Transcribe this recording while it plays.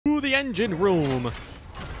to the engine room.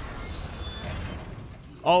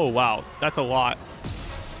 Oh, wow. That's a lot.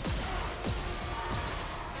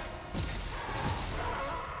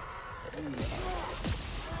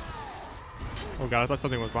 Oh, God. I thought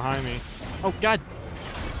something was behind me. Oh, God.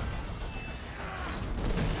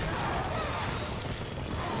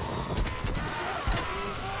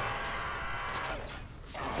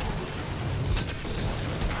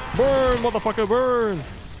 Burn, motherfucker, burn!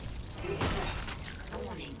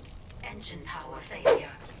 Warning. Engine power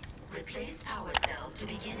failure. Replace power cell to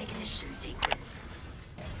begin ignition sequence.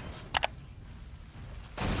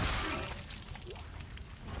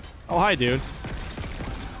 Oh, hi, dude.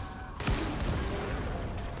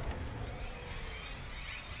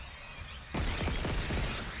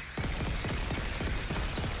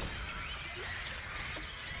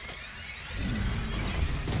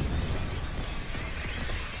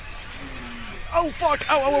 Oh, fuck!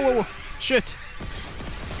 Oh, oh, oh, oh, shit!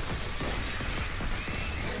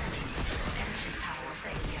 Engine power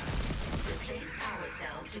failure. Replace power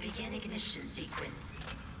cell to begin ignition sequence.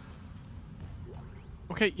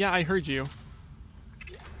 Okay, yeah, I heard you.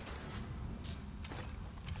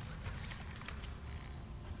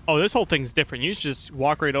 Oh, this whole thing's different. You should just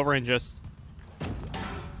walk right over and just,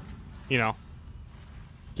 you know,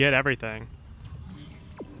 get everything.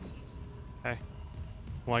 Okay.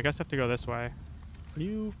 Well, I guess I have to go this way. Are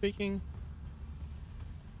you faking?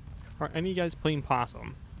 Are any of you guys playing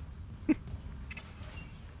possum?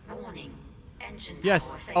 Warning. Engine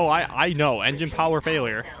Yes. power Oh, failure. I know. Engine Replace power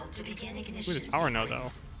failure. cell to begin ignition Who does power know, sequence.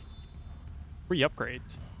 though? Free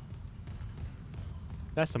upgrades.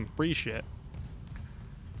 That's some free shit.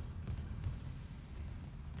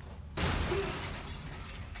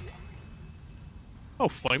 Oh,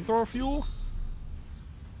 flamethrower fuel?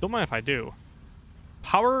 Don't mind if I do.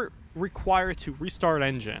 Power required to restart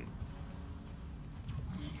engine.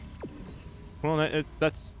 Well,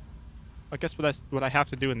 that's... I guess that's what I have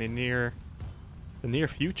to do in the near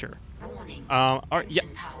future. Warning. Yeah.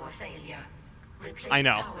 Engine power failure. Replace I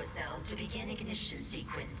know. power cell to begin ignition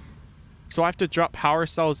sequence. So I have to drop power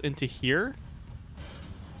cells into here?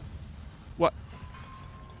 What?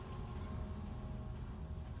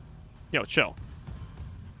 Yo, chill.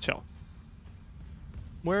 Chill.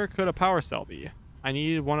 Where could a power cell be? I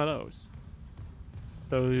need one of those.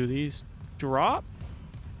 So do these drop?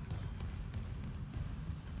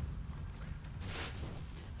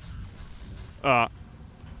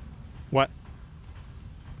 What?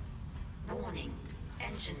 Warning.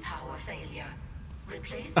 Engine power failure.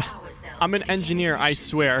 Replace power cell. I'm an to begin engineer, I ignition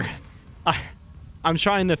swear. sequence. I'm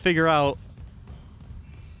trying to figure out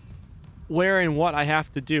where and what I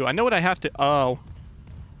have to do. I know what I have to... Oh.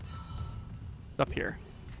 It's up here.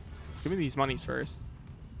 Give me these monies first.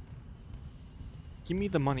 Give me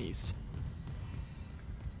the monies.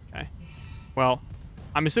 Okay. Well,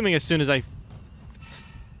 I'm assuming as soon as I...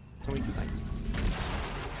 Can we do that?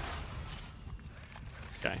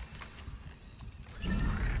 Okay.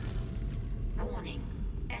 Warning.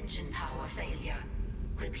 Engine power failure.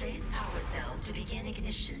 Replace power cell to begin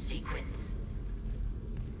ignition sequence.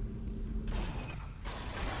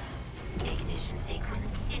 Ignition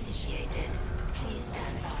sequence initiated. Please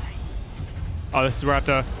stand by. Oh, this is where I have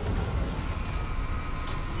to...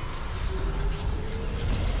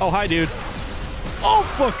 Oh, hi, dude. Oh,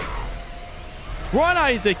 fuck! Run,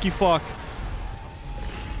 Isaac, you fuck!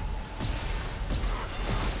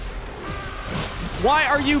 Why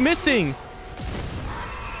are you missing?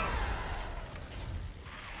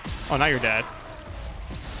 Oh, now you're dead.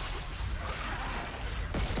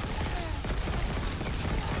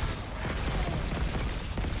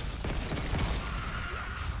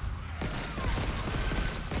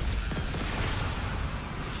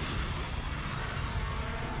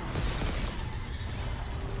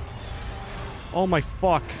 Oh my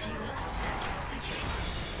fuck.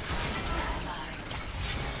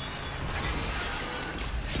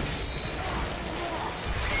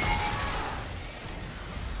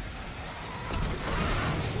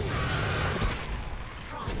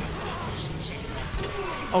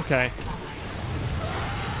 Okay.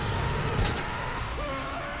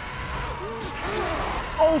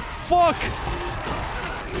 Oh fuck!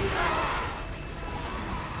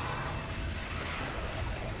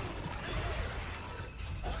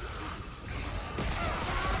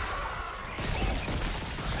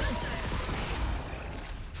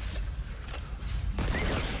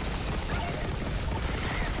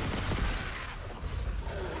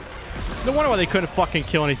 No wonder why they couldn't fucking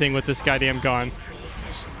kill anything with this goddamn gun.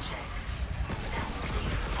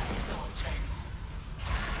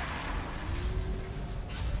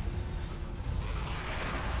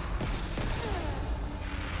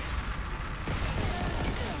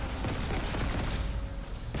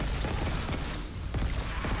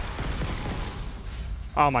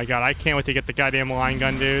 Oh my god, I can't wait to get the goddamn line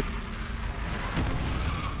gun, dude.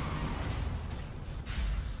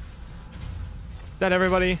 Is that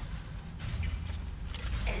everybody?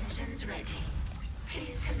 Engines ready.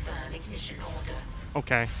 Please confirm ignition order.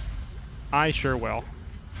 Okay. I sure will.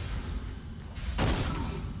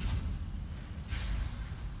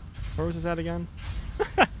 Where was this at again?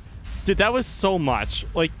 Dude, that was so much.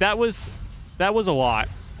 Like, that was a lot.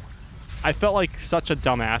 I felt like such a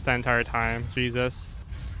dumbass that entire time. Jesus.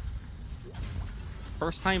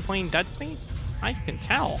 First time playing Dead Space? I can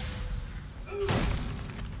tell.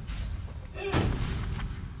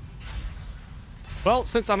 Well,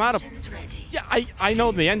 since I'm out of... Yeah, I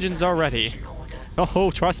know the engines are ready. Oh,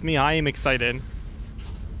 trust me, I am excited.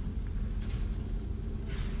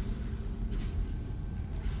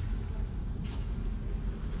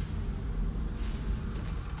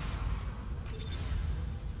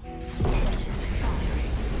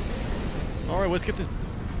 Alright, let's get this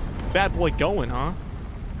bad boy going, huh?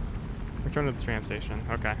 Return to the tram station.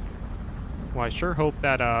 Okay. Well, I sure hope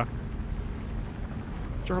that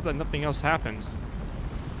nothing else happens.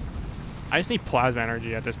 I just need plasma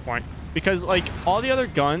energy at this point. Because, like, all the other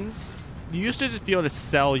guns, you used to just be able to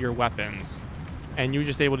sell your weapons. And you were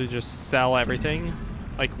just able to just sell everything,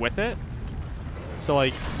 like, with it. So,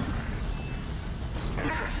 like...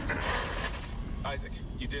 Isaac,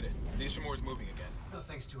 you did it. The Ishimura's moving again. No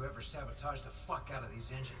thanks to whoever sabotaged the fuck out of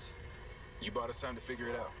these engines. You bought us time to figure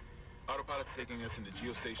it out. Autopilot's taking us into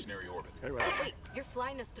geostationary orbit. Hey, right. Wait, you're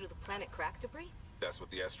flying us through the planet crack debris? That's what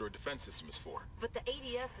the asteroid defense system is for. But the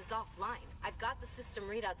ADS is offline. I've got the system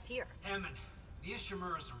readouts here. Hammond, the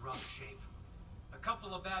Ishimura's in rough shape. A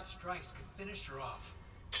couple of bad strikes could finish her off.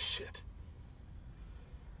 Shit.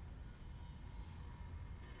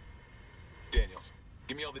 Daniels,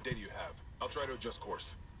 give me all the data you have. I'll try to adjust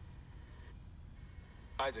course.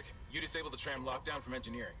 Isaac, you disable the tram lockdown from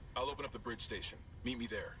engineering. I'll open up the bridge station. Meet me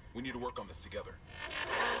there. We need to work on this together.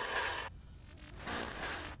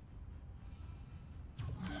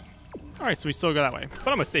 Alright, so we still go that way.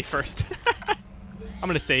 But I'm gonna save first. I'm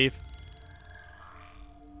gonna save.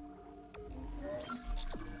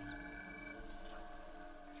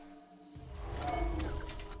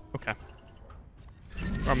 Okay.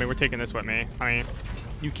 I mean, we're taking this with me. I mean,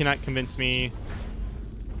 you cannot convince me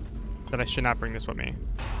that I should not bring this with me.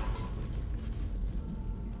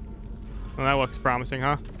 Well, that looks promising,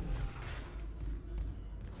 huh?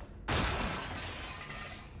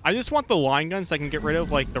 I just want the line gun so I can get rid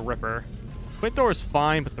of, like, the Ripper. Flamethrower is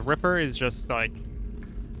fine, but the Ripper is just, like...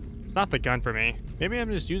 It's not the gun for me. Maybe I'm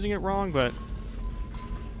just using it wrong, but...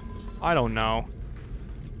 I don't know.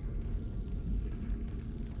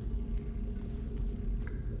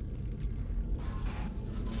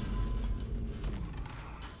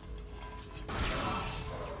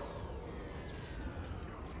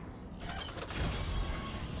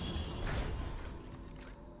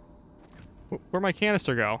 Where'd my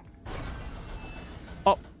canister go?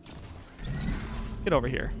 Oh. Get over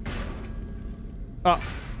here. Oh.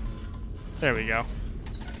 There we go.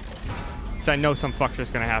 Because I know some fuck's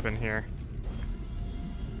just gonna happen here.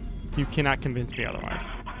 You cannot convince me otherwise.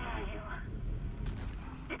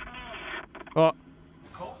 Oh.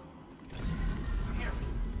 Nicole? I'm here.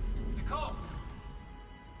 Nicole!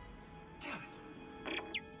 Damn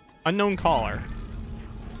it. Unknown caller.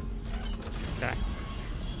 Okay.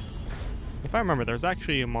 If I remember, there's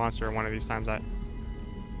actually a monster one of these times that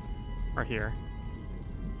are here.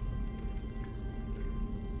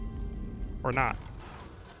 Or not.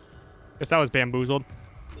 Guess that was bamboozled.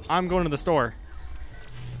 I'm going to the store.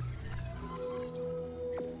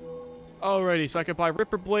 Alrighty, so I can buy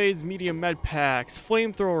Ripper Blades, medium med packs,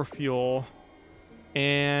 flamethrower fuel,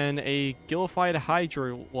 and a gillified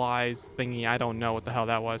hydrolyze thingy. I don't know what the hell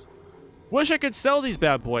that was. Wish I could sell these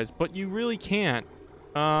bad boys, but you really can't.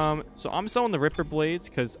 So I'm selling the Ripper Blades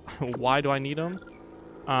because why do I need them?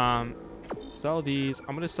 Sell these.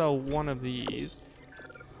 I'm gonna sell one of these.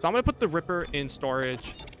 So I'm gonna put the Ripper in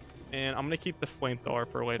storage, and I'm gonna keep the flamethrower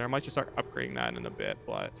for later. I might just start upgrading that in a bit,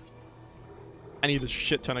 but I need a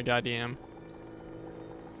shit ton of goddamn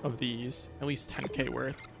of these. At least 10k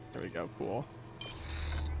worth. There we go. Cool.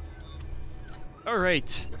 All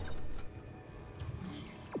right.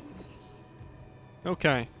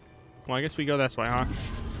 Okay. Well, I guess we go this way, huh?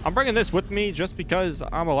 I'm bringing this with me just because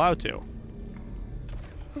I'm allowed to.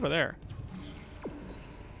 Over there.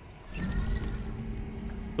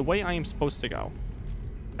 The way I am supposed to go.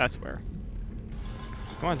 That's where.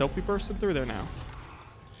 Come on, don't be bursting through there now.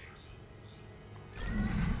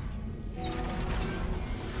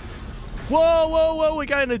 Whoa, whoa, whoa, we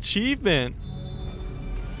got an achievement.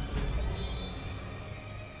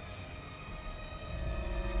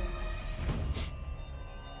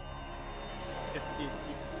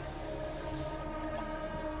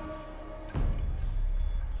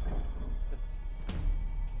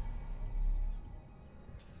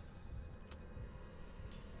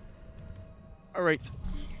 All right.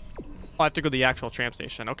 I have to go to the actual tram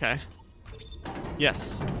station. Okay.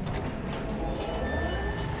 Yes.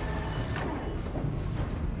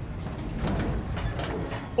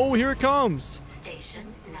 Oh, here it comes.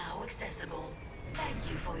 Station now accessible. Thank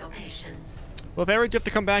you for your patience. Well, if I ever do have to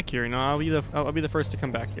come back here, you know, I'll be the first to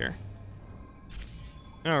come back here.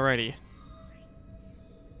 Alrighty.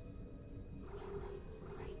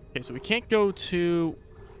 Okay, so we can't go to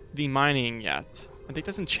the mining yet. I think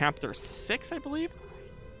that's in chapter 6, I believe.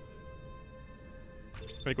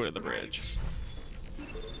 I'm gonna go to the bridge.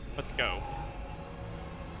 Let's go.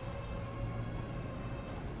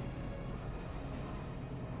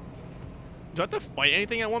 Do I have to fight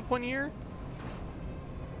anything at one point here?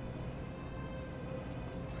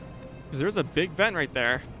 Because there's a big vent right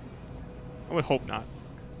there. I would hope not.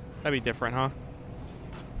 That'd be different, huh?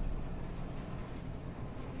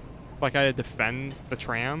 Like I had to defend the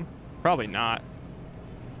tram? Probably not.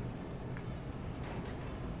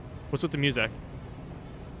 What's with the music?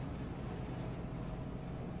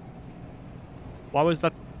 Why was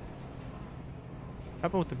that? What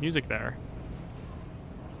happened with the music there?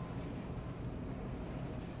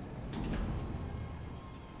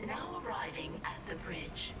 Now arriving at the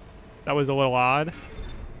bridge. That was a little odd.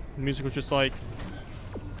 The music was just like...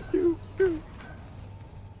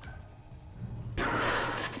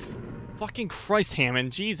 Fucking Christ,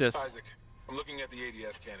 Hammond. Jesus. Isaac, I'm looking at the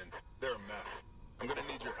ADS cannons. They're a mess. I'm gonna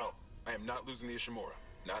need your help. I am not losing the Ishimura.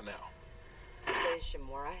 Not now. The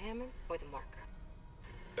Ishimura, Hammond, or the marker?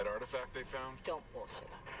 That artifact they found? Don't bullshit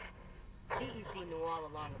us. CEC knew all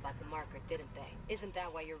along about the marker, didn't they? Isn't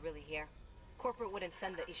that why you're really here? Corporate wouldn't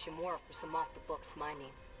send the Ishimura for some off-the-books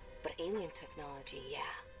mining. But alien technology, yeah,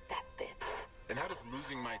 that fits. Then how does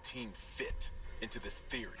losing my team fit into this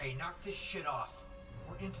theory? Hey, knock this shit off.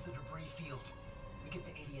 We're into the debris field. We get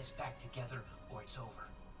the ADS back together, or it's over.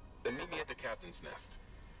 Then meet me at the captain's nest.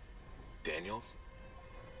 Daniels?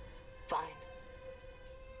 Fine.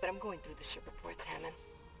 But I'm going through the ship reports, Hammond.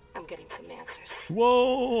 I'm getting some answers.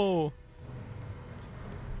 Whoa!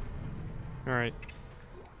 Alright.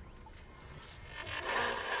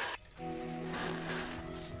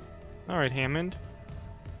 Alright, Hammond.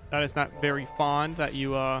 That is not very fond that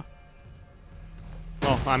you, Well,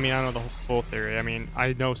 I mean, I don't know the full theory. I mean,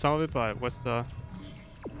 I know some of it, but what's the...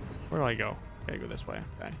 Where do I go? Okay, go this way.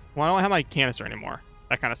 Okay. Well, I don't have my canister anymore.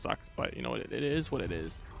 That kind of sucks, but you know what? It is what it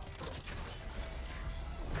is.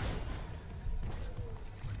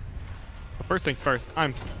 But first things first,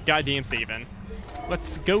 I'm goddamn saving.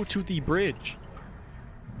 Let's go to the bridge.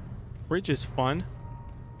 Bridge is fun.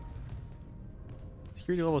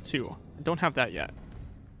 Security level 2. I don't have that yet.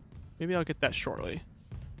 Maybe I'll get that shortly.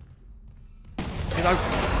 And I...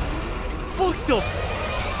 Fuck the...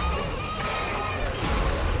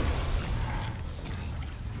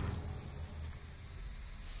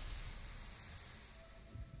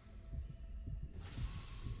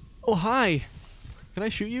 Oh, hi. Can I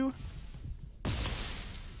shoot you?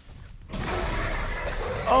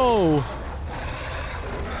 Oh.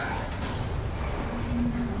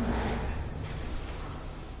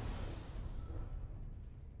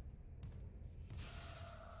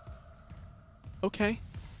 Okay.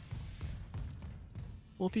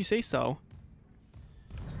 Well, if you say so.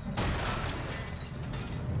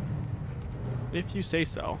 If you say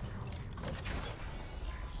so.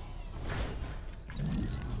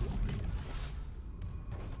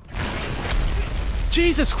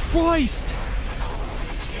 Jesus Christ!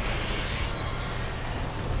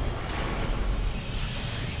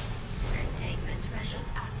 Containment measures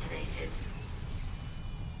activated.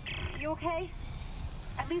 You okay?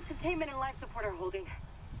 At least containment and life support are holding.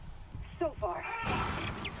 So far.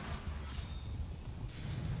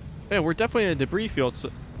 Yeah, we're definitely in a debris field. So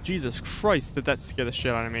Jesus Christ, did that scare the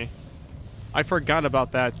shit out of me. I forgot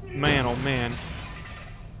about that. Man, oh man.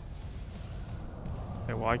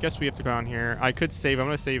 Okay, well, I guess we have to go on here. I could save. I'm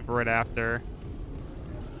going to save right after.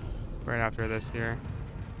 Right after this here.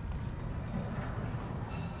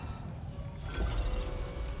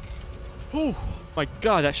 Oh, my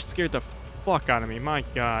God. That scared the fuck out of me. My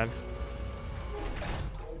God.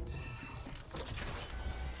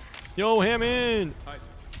 Yo, Hammond. Isaac.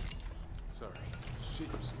 Sorry. Shit,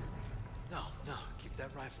 you scared me. No, keep that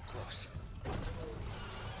rifle close. Is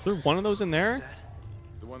there one of those in there?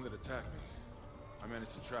 The one that attacked me. I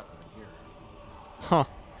managed to trap him in here. Huh.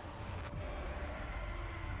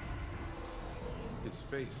 His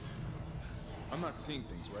face. I'm not seeing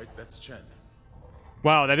things, right? That's Chen.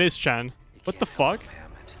 Wow, that is Chen. What the fuck?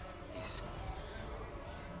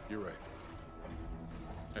 You're right.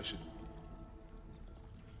 I should...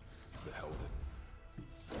 The hell with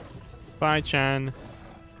it. Bye, Chen.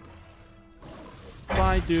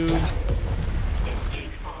 Die, dude.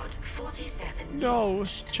 Escape pod 47 No.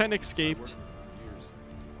 launched. Chen escaped. For years.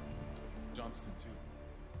 Johnston too.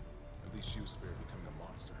 At least she was spared becoming a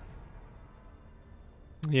monster.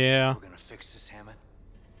 Yeah. We're gonna fix this, Hammond.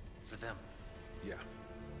 For them. Yeah.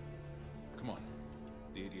 Come on.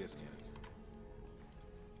 The ADS cannons.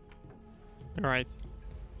 All right.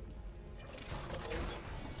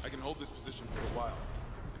 I can hold this position for a while.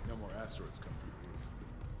 If no more asteroids come through the roof.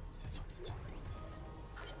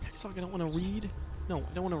 Text log I don't want to read. No,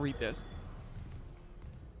 I don't want to read this.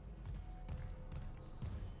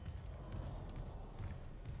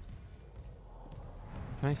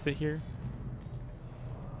 Can I sit here?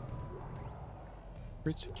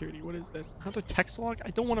 Bridge security, what is this? Another text log? I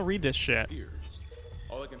don't want to read this shit. Here.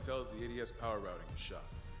 All I can tell is the ADS power routing is shot.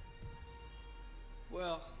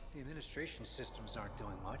 Well, the administration systems aren't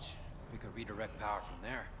doing much. We could redirect power from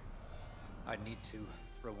there. I'd need to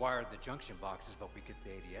rewire the junction boxes, but we get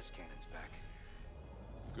the ADS cannons back.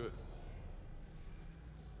 Good.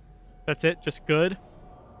 That's it? Just good?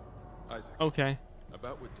 Isaac. Okay.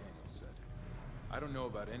 About what Daniel said. I don't know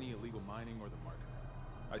about any illegal mining or the marker.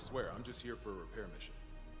 I swear, I'm just here for a repair mission.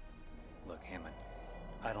 Look, Hammond,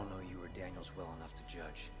 I don't know you or Daniels well enough to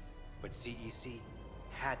judge, but CEC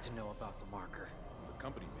had to know about the marker. The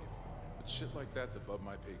company maybe, but shit like that's above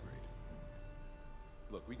my pay grade.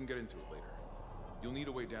 Look, we can get into it later. You'll need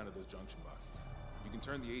a way down to those junction boxes. You can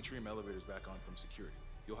turn the atrium elevators back on from security.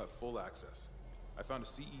 You'll have full access. I found a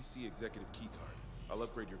CEC executive key card. I'll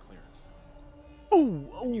upgrade your clearance.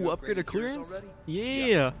 Oh, upgrade a upgraded yours clearance? already?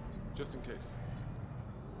 Yeah. Just in case.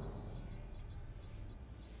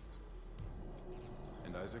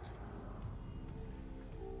 And Isaac?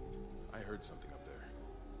 I heard something up there.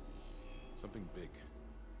 Something big.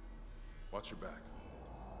 Watch your back.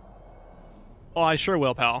 Oh, I sure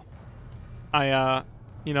will, pal.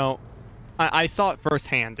 You know, I saw it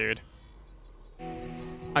firsthand, dude.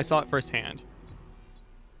 I saw it firsthand.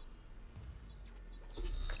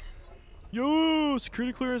 Yo,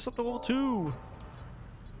 security clearance up to level 2.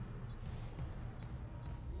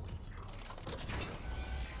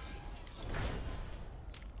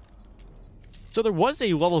 So there was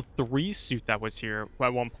a level 3 suit that was here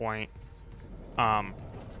at one point.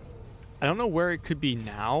 I don't know where it could be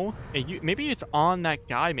now. Maybe it's on that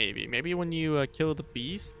guy, maybe when you kill the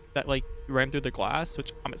beast that like ran through the glass,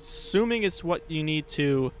 which I'm assuming is what you need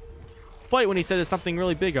to fight when he said there's something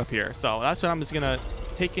really big up here. So that's what I'm just gonna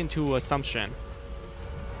take into assumption.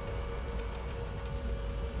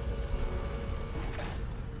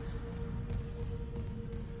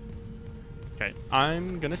 Okay,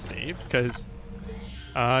 I'm gonna save because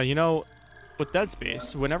you know, with Dead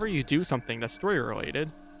Space, whenever you do something that's story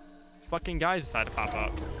related, fucking guys decide to pop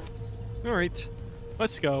up. Alright,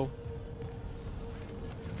 let's go.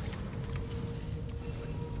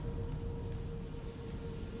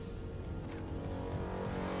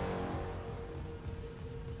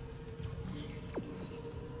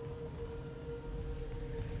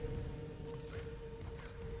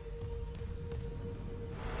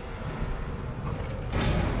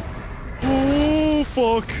 Oh,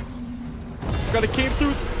 fuck. Gotta came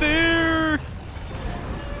through there.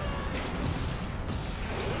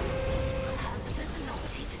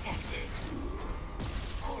 Anomaly detected.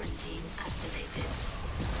 Quarantine activated.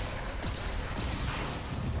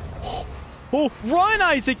 Oh, run,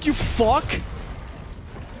 Isaac, you fuck!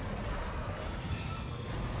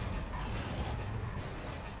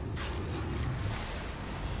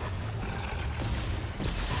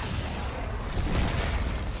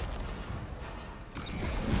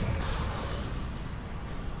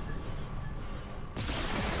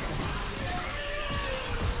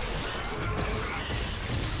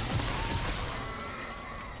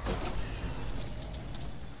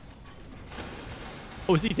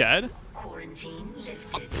 Oh, is he dead? Quarantine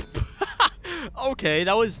lifted. Okay,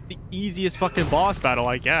 that was the easiest fucking boss battle,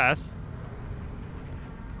 I guess.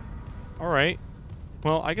 Alright.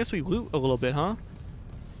 Well, I guess we loot a little bit, huh?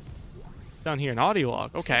 Down here, an audio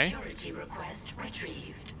log. Okay. Security request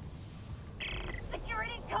retrieved.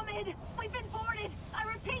 Security, come in! We've been boarded! I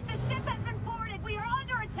repeat, the ship has been boarded! We are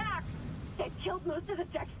under attack! They've killed most of the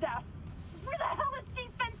deck staff! Where the hell is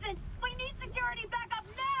Chief Vincent? We need security back up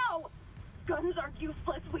now! Guns are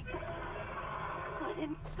useless, we... What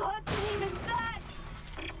in God's name is that?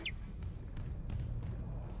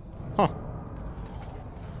 Huh.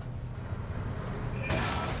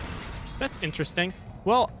 That's interesting.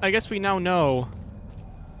 Well, I guess we now know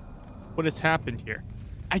what has happened here.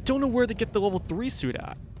 I don't know where to get the level 3 suit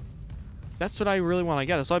at. That's what I really want to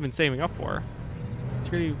get. That's what I've been saving up for.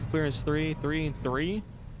 Security clearance 3, 3, and 3.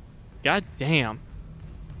 God damn.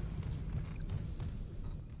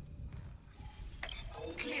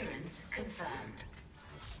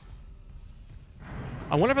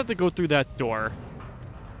 I wonder if I have to go through that door.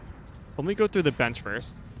 Let me go through the bench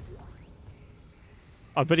first.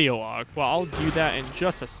 A video log. Well, I'll do that in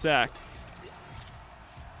just a sec.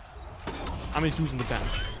 I'm just using the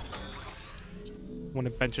bench. Want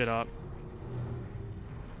to bench it up.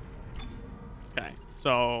 Okay,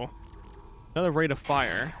 so another rate of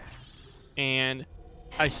fire and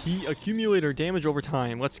a heat accumulator, damage over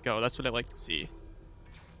time. Let's go. That's what I like to see.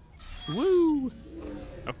 Woo!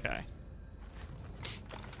 Okay.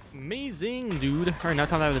 Amazing, dude. All right, now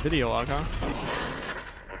time to have the video log, huh?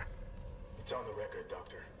 It's on the record,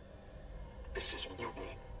 Doctor. This is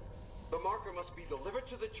mutiny. The marker must be delivered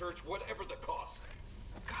to the church, whatever the cost.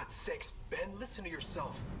 For God's sakes, Ben, listen to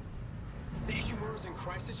yourself. The Ishimura is in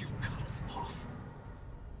crisis. You've cut us off.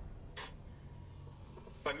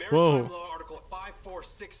 By Maritime Law, Article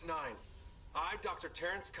 5469, I, Dr.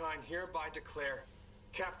 Terrence Kine, hereby declare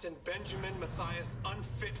Captain Benjamin Matthias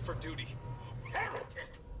unfit for duty. Heretic!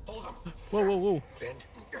 Hold him. Whoa, whoa, whoa. Ben,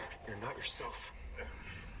 you're not yourself.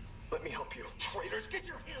 Let me help you. Traitors, get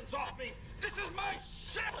your hands off me! This is my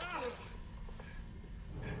ship! Oh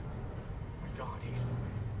my God,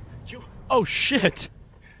 you... Oh, shit.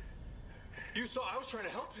 You saw I was trying to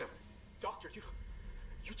help him. Doctor,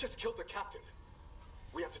 you just killed the captain.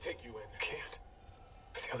 We have to take you in. Can't.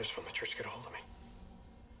 If the others from the church get a hold of me.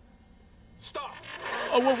 Stop!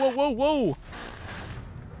 Oh, whoa, whoa, whoa, whoa.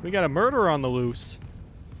 We got a murderer on the loose.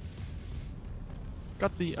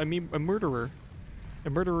 Got the, I mean, a murderer. A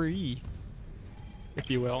murderee, if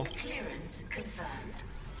you will. Clearance confirmed.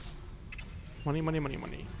 Money, money, money,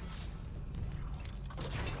 money.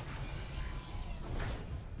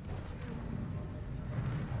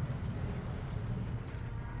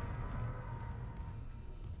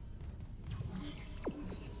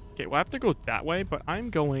 Okay, well, I have to go that way, but I'm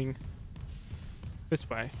going this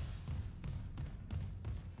way.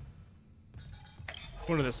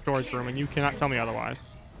 Go to the storage room, and you cannot tell me otherwise.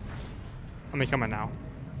 Let me come in now.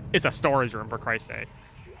 It's a storage room, for Christ's sakes.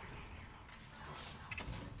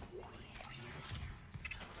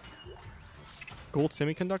 Gold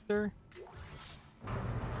semiconductor?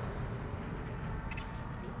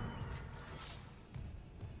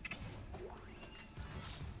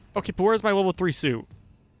 Okay, but where's my level 3 suit?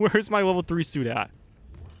 Where's my level 3 suit at?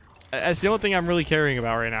 That's the only thing I'm really caring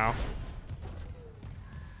about right now.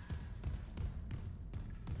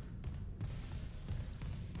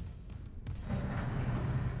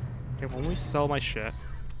 Okay, when we sell my shit.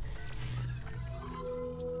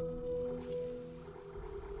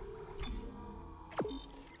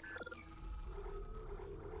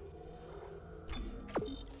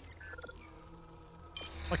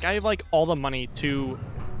 Like, I have, like, all the money to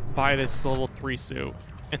buy this level 3 suit.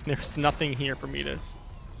 And there's nothing here for me to...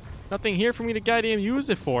 Nothing here for me to goddamn use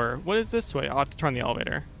it for. What is this way? I'll have to turn the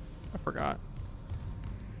elevator. I forgot.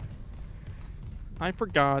 I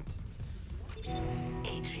forgot.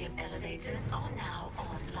 Atrium elevators are now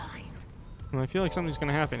online. Well, I feel like something's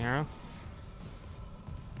gonna happen here, huh?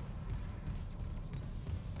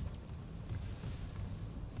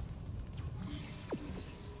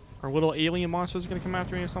 Are little alien monsters gonna come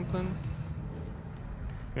after me or something?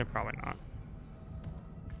 Yeah, probably not.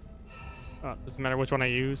 Doesn't matter which one I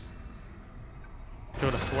use. Go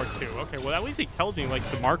to floor 2. Okay, well at least he tells me like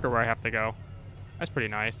the marker where I have to go. That's pretty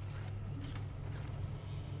nice.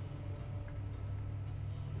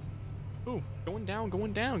 Ooh, going down,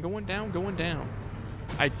 going down, going down, going down.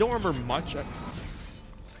 I don't remember much.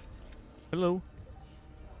 Hello.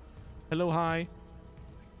 Hello, hi.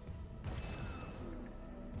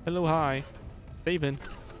 Hello, hi. Saving.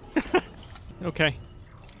 Okay.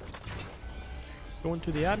 Going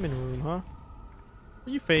to the admin room, huh? Are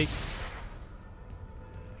you fake?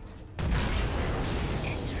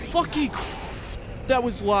 Fucking that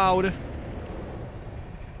was loud.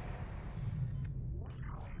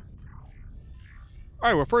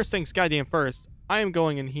 Alright, well, first things goddamn first. I am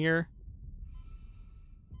going in here.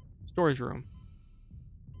 Storage room.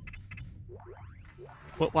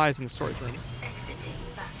 What lies in the storage room? Exiting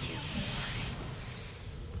vacuum.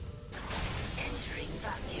 Entering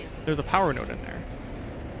vacuum. There's a power node in there.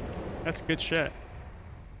 That's good shit.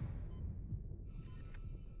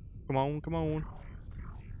 Come on, come on.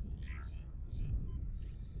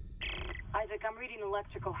 Isaac, I'm reading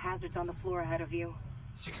electrical hazards on the floor ahead of you.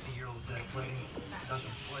 60-year-old dead lady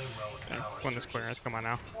doesn't play well with power Go in this clearance. Come on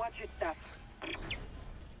now. Watch your step.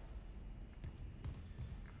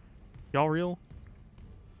 Y'all real?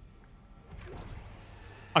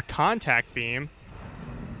 A contact beam?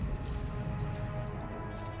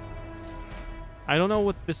 I don't know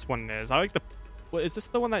what this one is. I like the... What, is this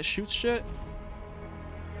the one that shoots shit?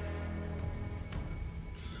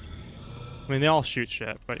 I mean, they all shoot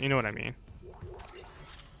shit, but you know what I mean.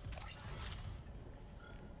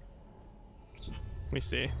 Let me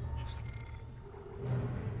see.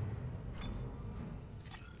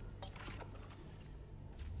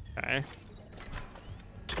 Okay.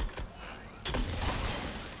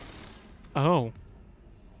 Oh.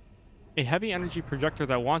 A heavy energy projector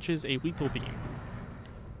that launches a lethal beam.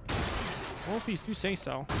 Well, if you do say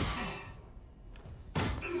so.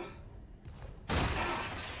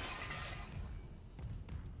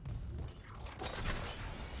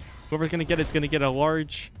 Whoever's gonna get it's gonna get a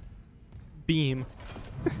large beam.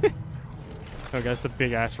 Oh, that's the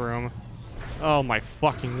big ass room. Oh my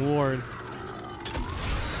fucking lord.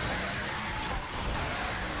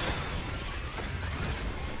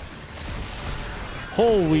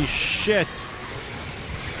 Holy shit.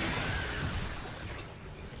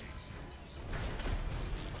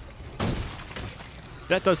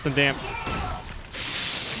 That does some damn.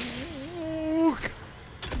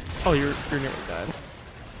 Oh, you're nearly dead.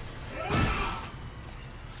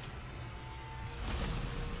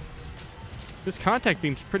 This contact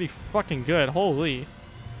beam's pretty fucking good. Holy.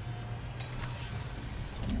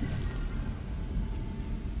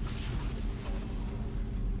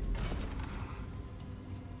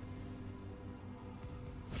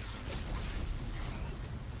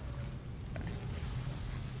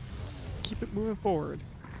 Keep it moving forward.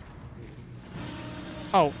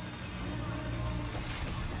 Oh.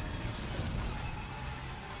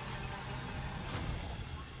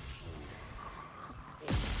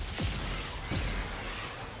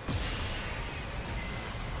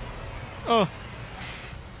 Oh.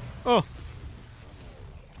 Oh.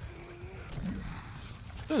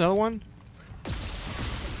 There's another one.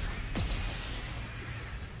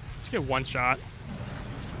 Let's get one shot.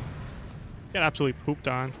 Get absolutely pooped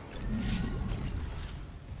on.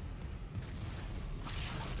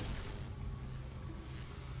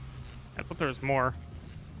 I thought there was more.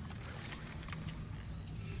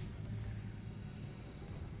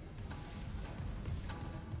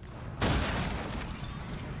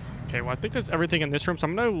 Okay, well, I think that's everything in this room, so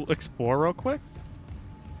I'm gonna explore real quick.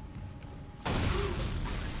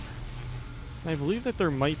 I believe that there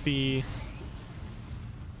might be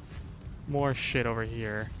more shit over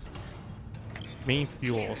here. Main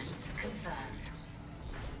fuels.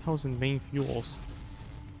 How's in main fuels?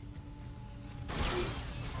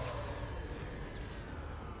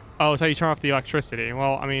 Oh, it's how you turn off the electricity.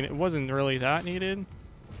 Well, I mean, it wasn't really that needed.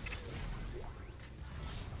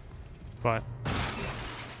 But,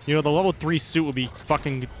 you know, the level 3 suit would be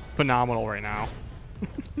fucking phenomenal right now.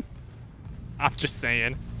 I'm just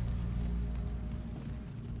saying.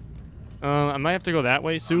 I might have to go that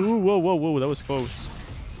way soon. Whoa, whoa, whoa, that was close.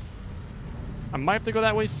 I might have to go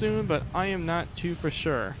that way soon, but I am not too for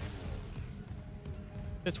sure.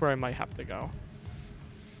 That's where I might have to go.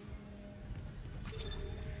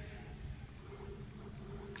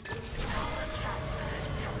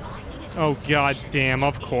 Oh, god damn,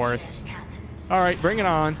 of course. Alright, bring it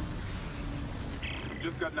on.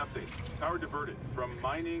 Just got an update. Power diverted from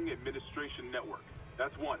Mining Administration Network.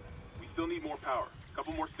 That's one. We still need more power. A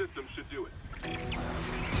couple more systems should do it.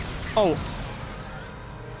 Oh.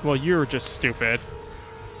 Well, you're just stupid.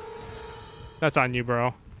 That's on you,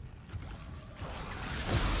 bro.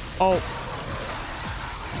 Oh.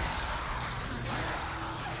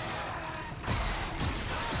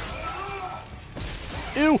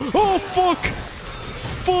 Ew. Oh, fuck.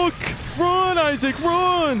 Fuck. Run, Isaac,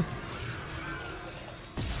 run.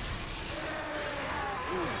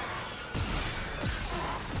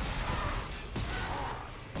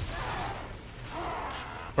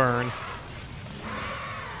 Burn.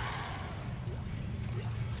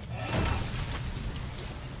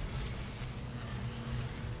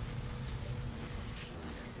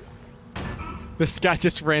 This guy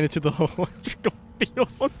just ran into the electrical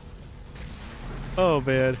field. Oh,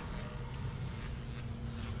 man.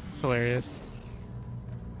 Hilarious.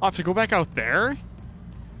 I'll have to go back out there?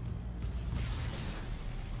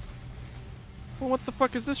 Well, what the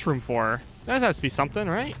fuck is this room for? That has to be something,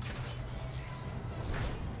 right?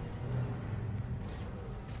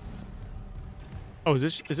 Oh,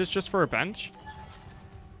 is this just for a bench?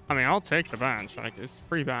 I mean, I'll take the bench. Like, it's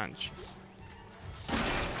free bench.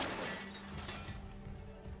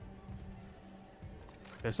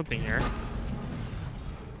 There's something here.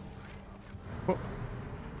 Whoa.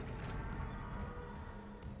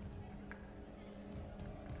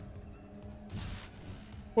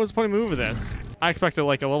 What's the point of moving this? I expected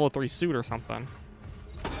like a level 3 suit or something.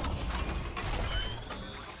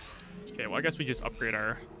 Okay, well I guess we just upgrade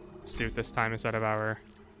our suit this time instead of our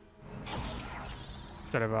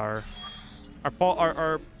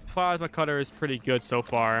plasma cutter is pretty good so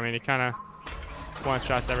far. I mean, it kind of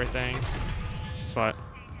one-shots everything. But,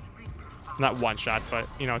 not one-shot, but,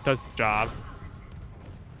 you know, it does the job.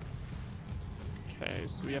 Okay,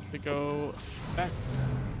 so we have to go back.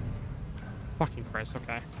 Fucking Christ,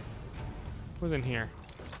 okay. What's in here?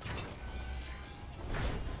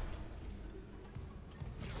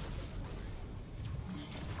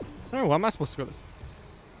 Oh, why am I supposed to go this?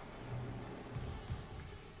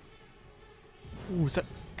 Ooh, is that...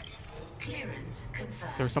 Clearance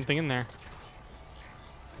confirmed. There was something in there.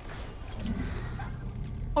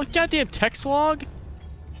 Oh, goddamn text log?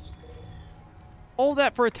 All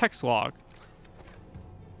that for a text log.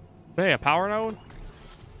 Hey, a power node?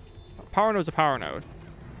 A power node's a power node.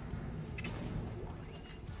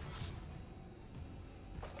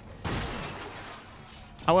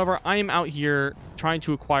 However, I am out here trying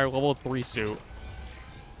to acquire level 3 suit.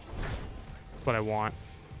 That's what I want.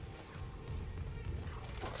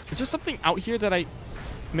 Is there something out here that I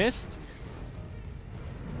missed?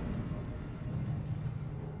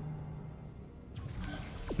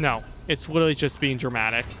 No, it's literally just being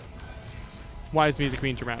dramatic. Why is music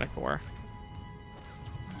being dramatic for?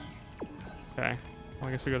 Okay, well,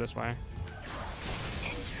 I guess we go this way.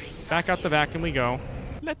 Back out the vacuum we go.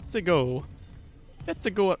 Let's go. Let's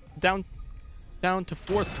go down to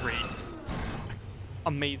 4-3.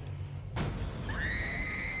 Amazing.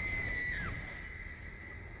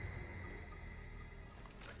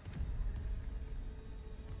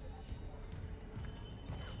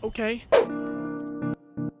 Okay.